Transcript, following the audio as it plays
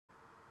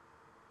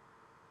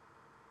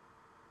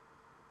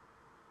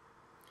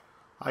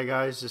Hi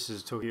guys, this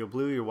is Tokyo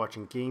Blue. You're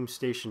watching Game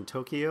Station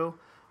Tokyo.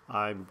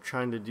 I'm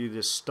trying to do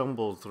this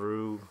stumble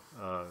through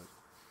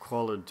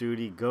Call of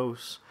Duty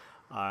Ghosts.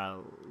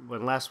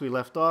 When last we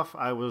left off,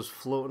 I was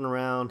floating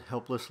around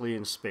helplessly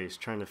in space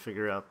trying to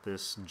figure out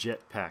this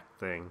jetpack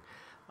thing.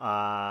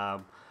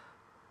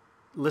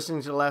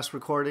 Listening to the last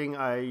recording,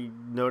 I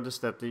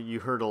noticed that you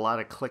heard a lot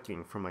of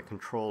clicking from my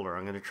controller.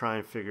 I'm going to try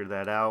and figure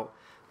that out.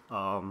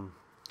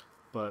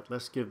 But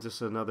let's give this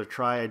another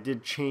try. I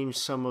did change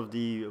some of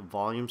the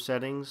volume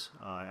settings.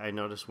 I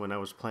noticed when I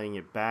was playing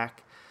it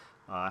back,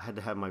 I had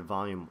to have my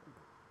volume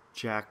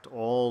jacked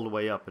all the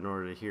way up in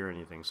order to hear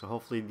anything. So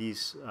hopefully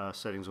these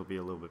settings will be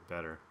a little bit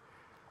better.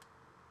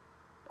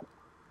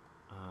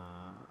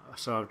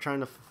 So I'm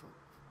trying to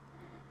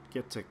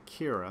get to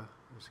Kira.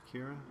 Is it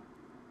Kira?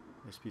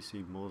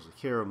 SPC Mosley.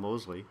 Kira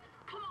Mosley.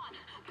 Come on,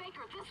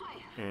 Baker, this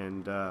way.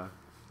 And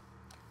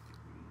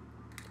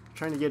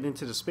trying to get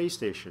into the space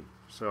station.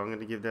 So I'm going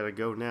to give that a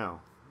go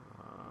now.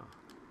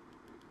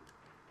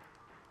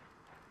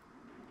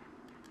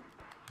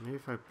 Maybe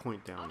if I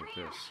point down like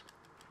this.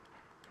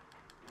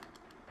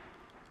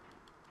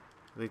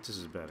 I think this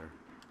is better.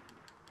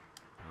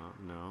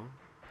 No.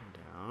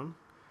 Down.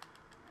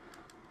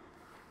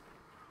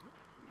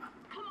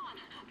 Come on,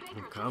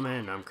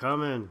 Baker, I'm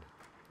coming.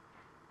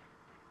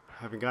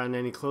 I haven't gotten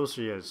any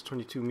closer yet. It's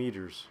 22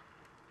 meters.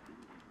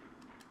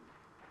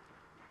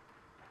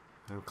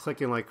 I'm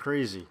clicking like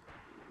crazy.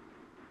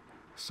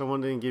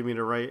 Someone didn't give me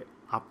the right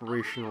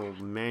operational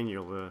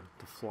manual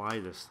to fly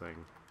this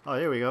thing. Oh,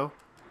 there we go.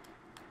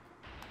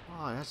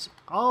 Oh, that's...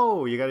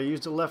 Oh, you gotta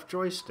use the left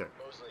joystick.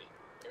 Mosley,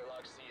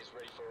 airlock C is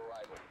ready for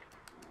arrival.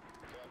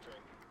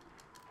 Capturing.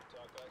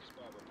 Talk back to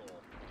Barbara Pole.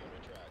 Begin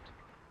retract.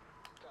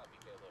 Copy,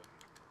 payload.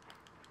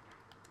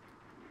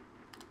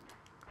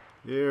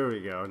 There we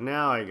go.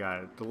 Now I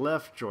got it. The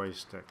left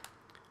joystick.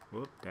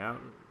 Whoop,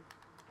 down.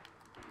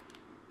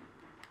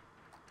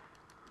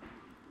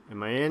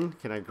 Am I in?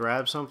 Can I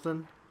grab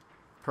something?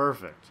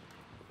 Perfect.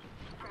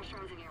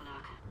 pressurizing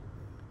airlock.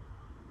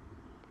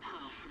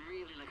 Oh,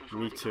 really looking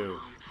Me forward to too. going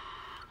home.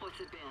 What's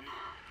it been?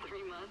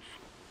 3 months?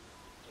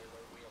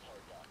 Payload wheel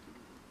hard dock.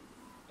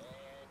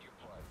 And you're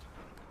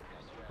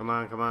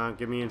plugged. Come on.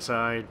 Get me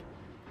inside.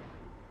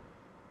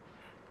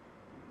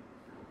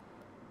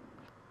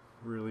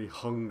 Really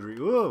hungry.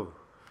 Whoa!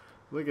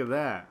 Look at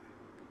that.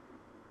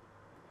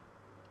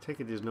 Take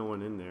it there's no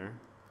one in there.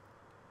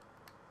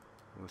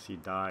 Unless he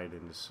died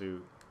in the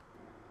suit.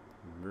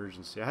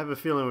 Emergency. I have a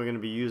feeling we're going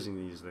to be using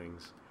these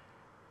things.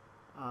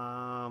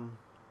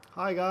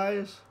 Hi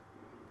guys.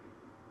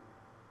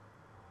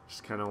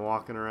 Just kind of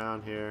walking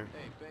around here.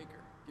 Hey,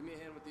 Baker, give me a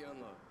hand with the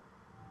unload.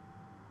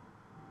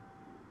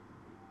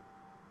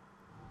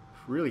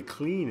 Really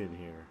clean in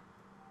here.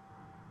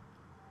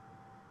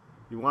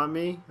 You want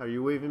me? Are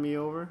you waving me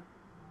over?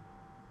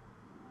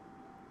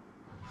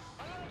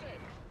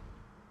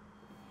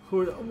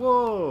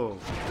 Whoa!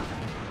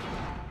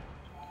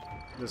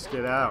 Let's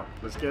get out.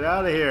 Let's get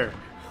out of here.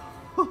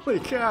 Holy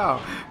cow.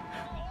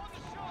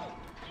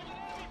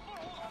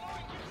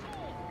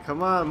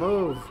 Come on,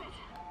 move.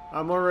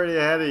 I'm already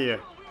ahead of you.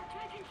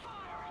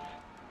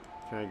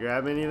 Can I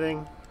grab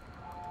anything?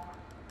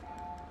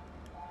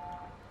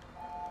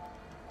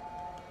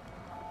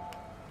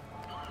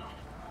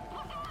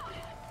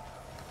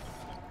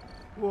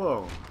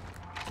 Whoa.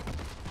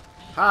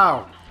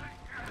 How?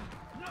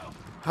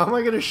 How am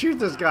I going to shoot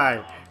this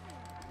guy?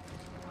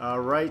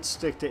 Right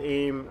stick to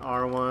aim,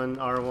 R1,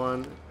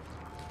 R1.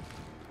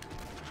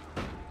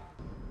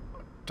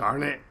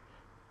 Darn it.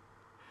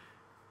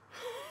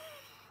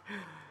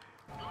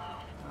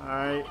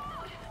 Alright.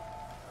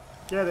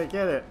 Get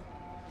it.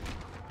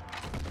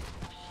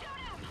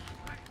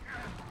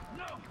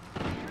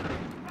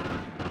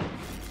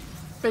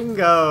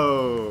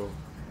 Bingo!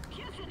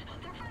 Houston,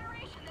 they're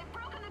Federation. They've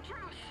broken the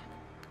truce.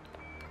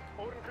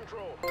 Odin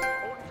control.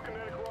 Odin's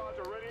kinetic rods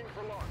are ready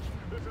for launch.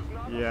 This is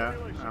not Yeah, a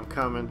simulation. I'm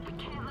coming. We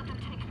can't let them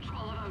take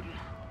control of Odin.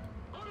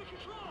 Odin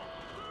control.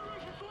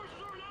 Federation forces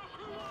are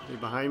now They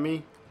behind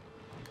me?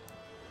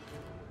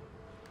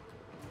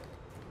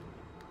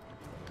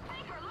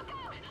 Baker, look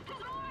out! There's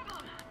more of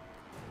them!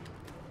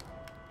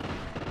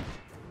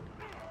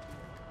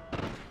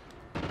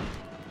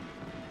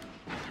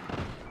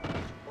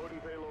 Odin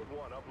payload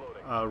 1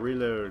 uploading.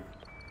 Reload.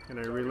 Can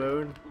I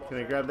reload? Can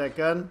I grab that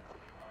gun?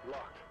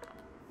 Locked.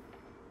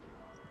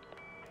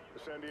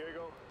 San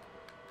Diego.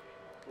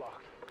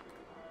 Locked.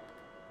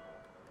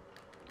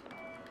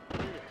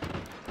 Phoenix.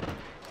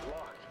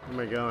 Locked. Where am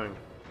I going?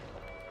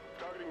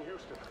 Targeting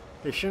Houston.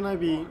 Hey,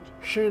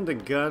 shouldn't the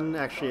gun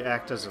actually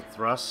act as a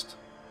thrust?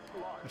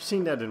 I've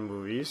seen that in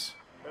movies.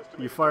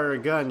 You fire a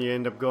gun, you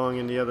end up going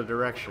in the other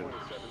direction. 7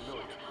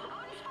 million.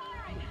 Odin's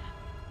firing!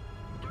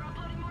 They're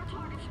uploading more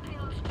targets to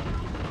payloads 2, 3,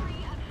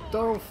 and 4.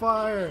 Don't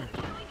fire!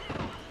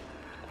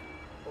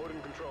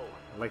 Odin control.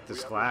 I like this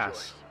We have no glass.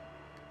 choice.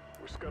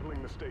 We're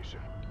scuttling the station.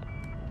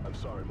 I'm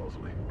sorry,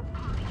 Mosley.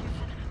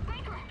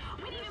 Baker,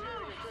 we need to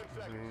move!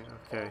 10 seconds.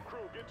 Okay.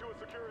 Crew, get to a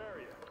secure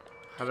area.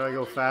 How do I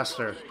go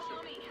faster?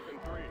 Follow me. In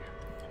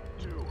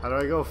 3, 2, How do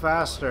I go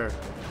faster?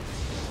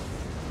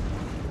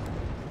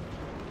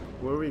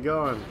 Where are we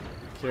going?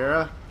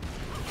 Kara?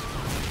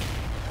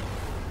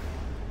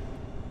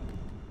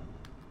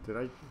 Did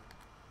I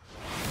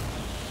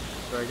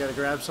gotta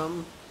grab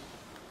something?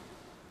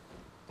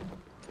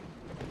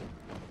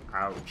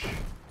 Ouch.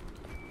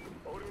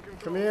 Odin control.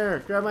 Come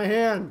here, grab my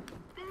hand.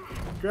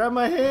 Grab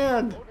my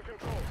hand. Odin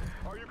control.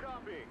 Are you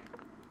copying?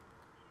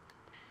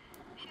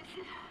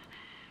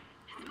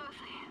 It's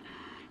mostly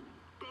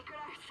Baker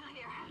and I are still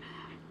here.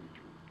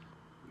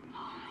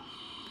 Holy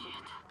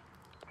shit.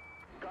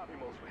 Copy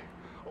mostly.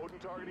 Odin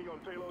targeting on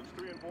payloads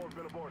 3 and 4 have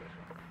been aborted.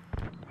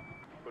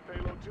 But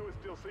payload 2 is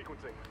still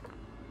sequencing.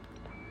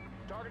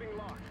 Targeting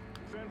locked.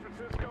 San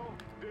Francisco,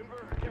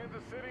 Denver,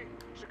 Kansas City,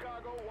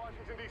 Chicago,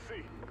 Washington,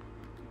 D.C.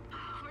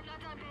 We're not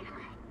done,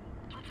 Baker.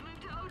 Let's move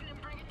to Odin and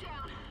bring it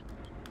down.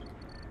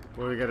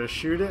 Well, we gotta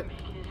shoot it?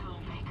 Making it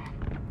home, Baker.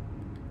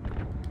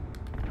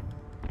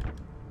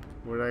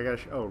 Where do I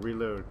gotta oh,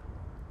 reload.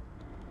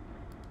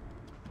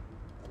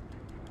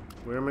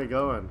 Where am I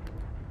going?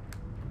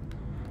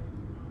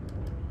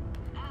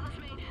 Atlas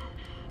Main,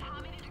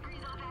 how many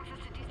degrees off axis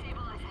to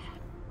destabilize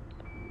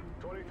it?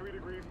 23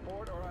 degrees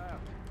port or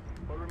aft.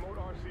 But remote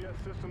RCS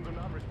systems are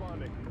not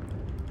responding.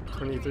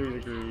 23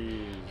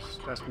 degrees.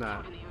 That's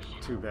not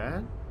too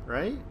bad,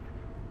 right?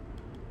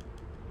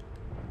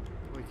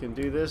 We can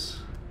do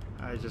this.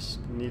 I just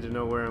need to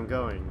know where I'm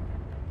going.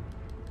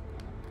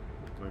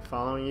 Am I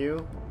following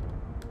you?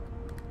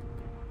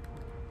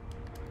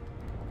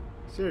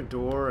 Is there a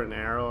door, an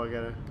arrow I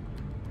gotta...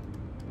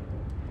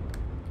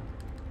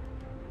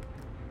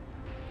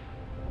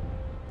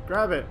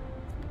 Grab it!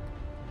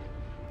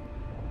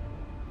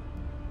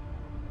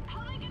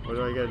 What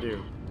do I gotta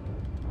do?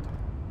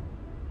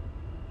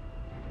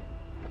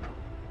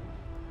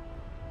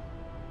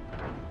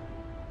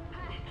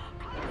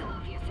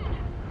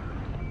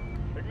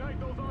 Ignite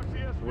those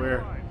RCS Where?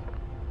 fuel lines.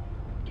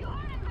 You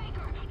heard it,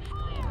 Baker.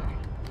 Fire!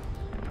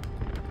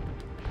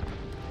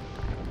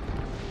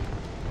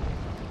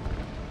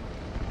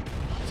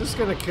 Is this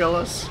gonna kill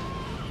us? I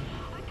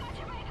got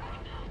you, Baker.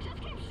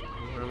 Just keep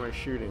shooting. Where am I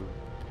shooting?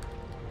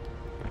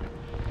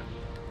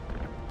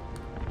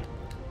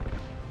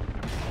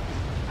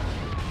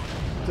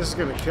 This is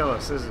gonna kill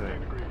us, isn't 10 it?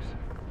 degrees.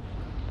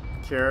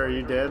 Kara, are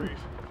you 23 dead? degrees.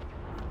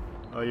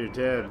 Oh, you're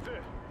dead. That's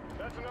it.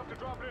 That's enough to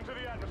drop it into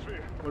the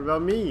atmosphere. What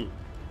about me?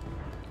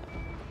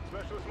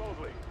 Specialist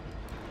Mosley.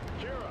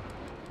 Kira,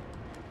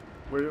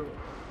 Where?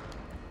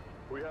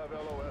 we have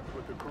LOS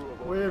with the crew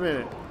of Wait a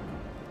minute.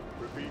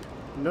 Repeat.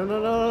 No,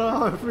 no, no, no,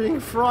 no, I'm being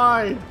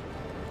fried.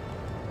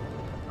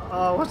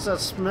 Oh, what's that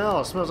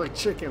smell? It smells like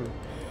chicken.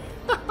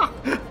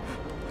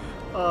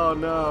 Oh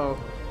no.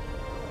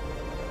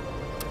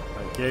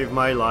 I gave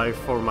my life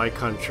for my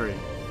country.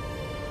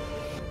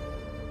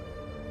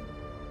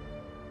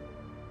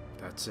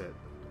 That's it.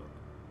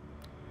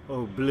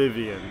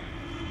 Oblivion.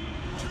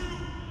 2,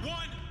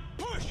 1,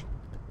 push!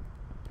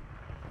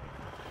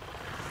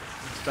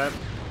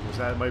 Was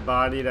that my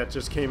body that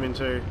just came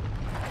into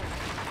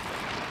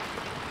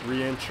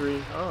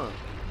re-entry? Oh.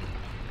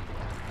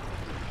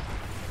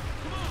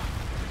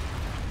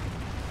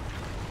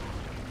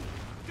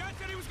 Dad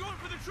said he was going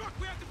for the truck.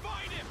 We have to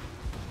find him.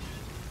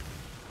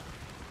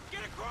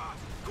 Get across,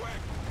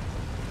 quick!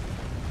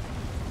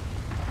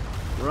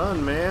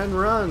 Run, man,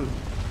 run!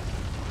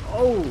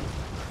 Oh!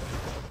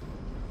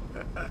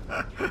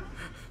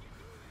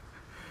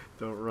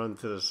 Don't run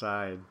to the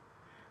side.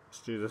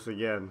 Let's do this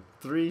again.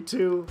 3,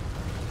 2.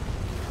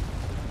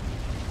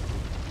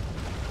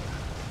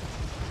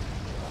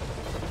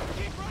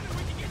 Keep running.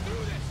 We can get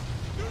through this.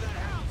 Through that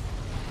house.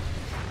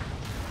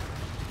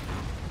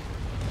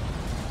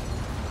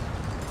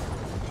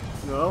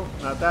 No,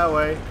 not that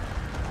way.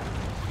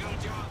 We got a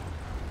job.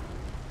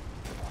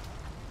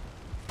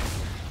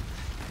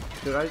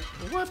 Did I?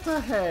 What the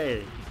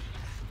hey?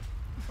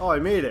 Oh, I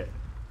made it.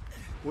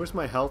 Where's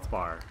my health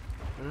bar?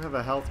 I don't have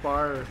a health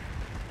bar. Run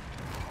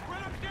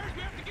upstairs.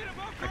 We have to get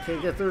above I ground.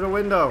 can't get through the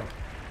window.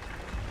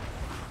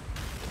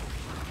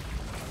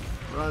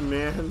 Run,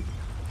 man.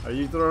 Are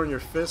you throwing your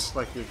fists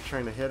like you're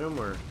trying to hit him,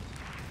 or?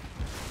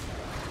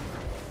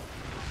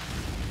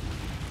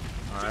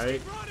 All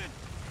right. Keep running.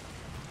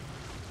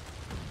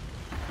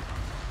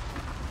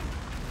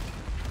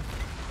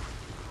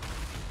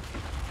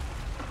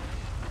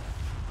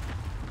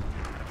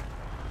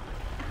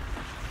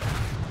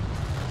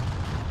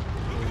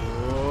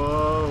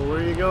 Whoa, where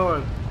are you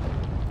going?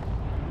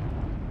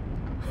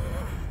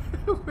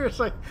 Where's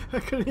I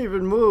couldn't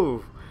even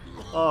move.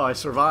 Oh, I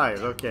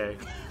survived. Okay,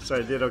 so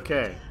I did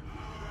okay.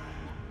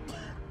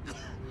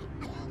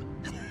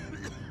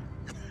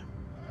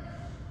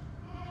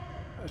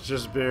 It's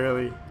just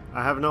barely.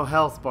 I have no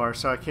health bar,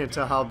 so I can't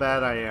tell how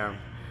bad I am.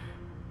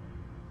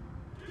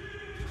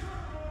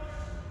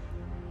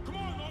 Come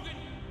on, Logan.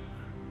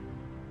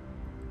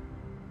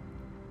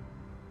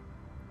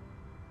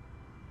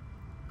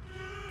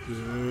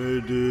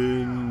 Get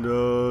in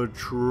the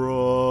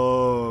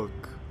truck.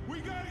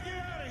 We gotta get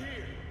out of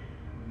here.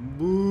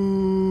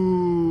 Move.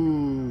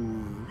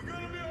 You're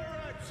gonna be all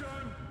right,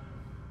 son.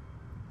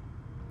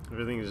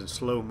 Everything is in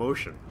slow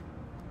motion.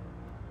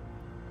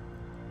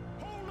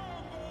 Hold on.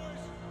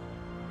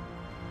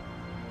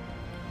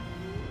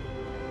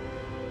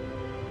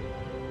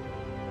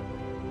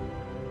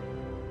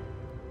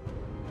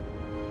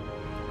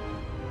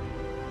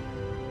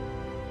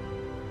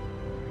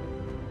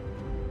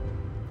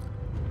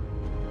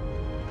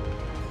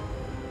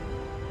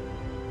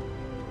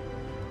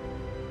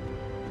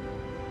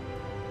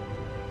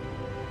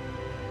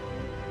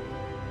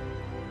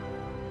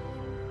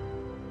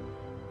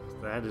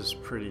 That is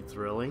pretty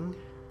thrilling.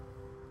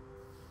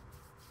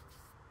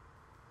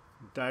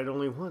 Died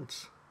only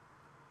once.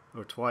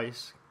 Or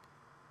twice.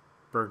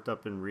 Burnt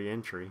up in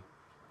re-entry.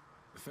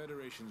 The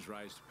Federation's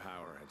rise to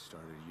power had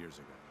started years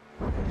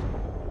ago.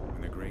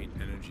 When the great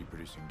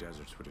energy-producing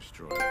deserts were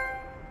destroyed,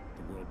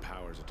 the world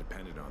powers that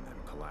depended on them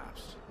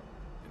collapsed.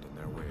 And in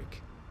their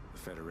wake, the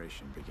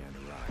Federation began to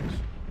rise.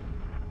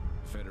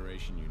 The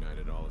Federation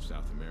united all of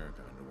South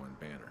America under one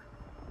banner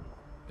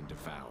and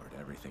devoured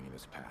everything in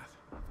its path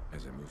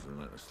as it moved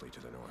relentlessly to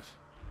the north.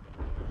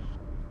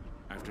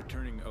 After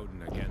turning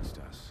Odin against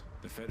us,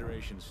 the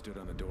Federation stood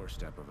on the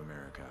doorstep of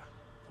America,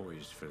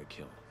 poised for the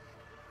kill.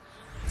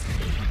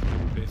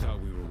 They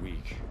thought we were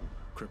weak,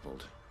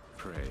 crippled,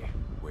 prey,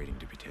 waiting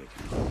to be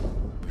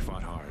taken. We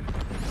fought hard.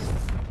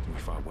 We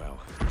fought well.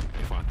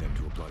 We fought them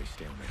to a bloody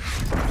stalemate.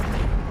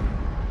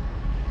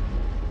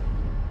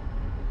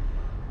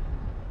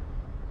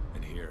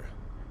 And here,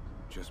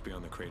 just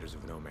beyond the craters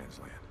of No Man's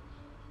Land,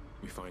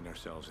 we find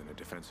ourselves in a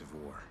defensive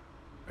war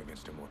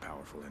against a more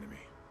powerful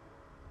enemy.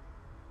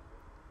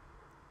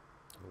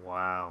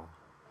 Wow.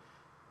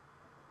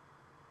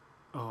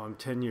 Oh, I'm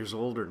 10 years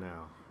older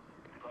now.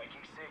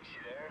 Viking 6,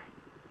 you there?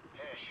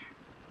 Hesh.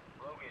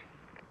 Logan.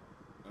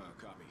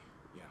 Copy.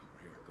 Yeah,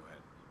 we're here. Go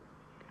ahead.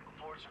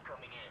 Reports are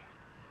coming in.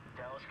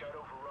 Dallas got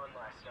overrun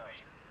last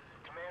night.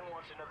 Command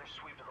wants another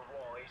sweep of the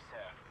wall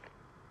ASAP.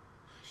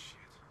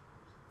 Shit.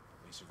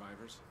 Any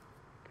survivors?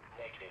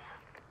 Negative.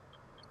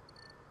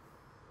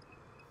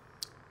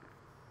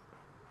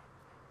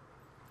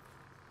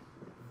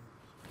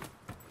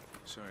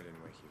 Sorry I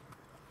didn't wake you.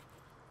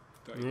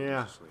 Thought you were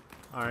Yeah. just asleep.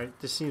 Alright,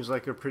 this seems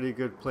like a pretty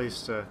good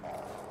place Quiet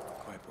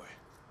boy.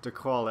 to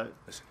call it.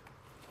 Listen.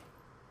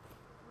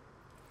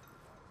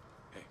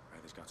 Hey,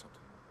 Riley's got something.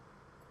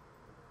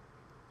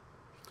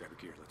 Grab a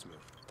gear, let's move.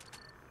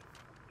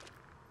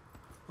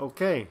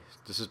 Okay,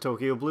 this is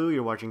Tokyo Blue.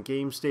 You're watching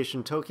Game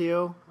Station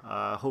Tokyo.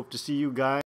 Hope to see you guys.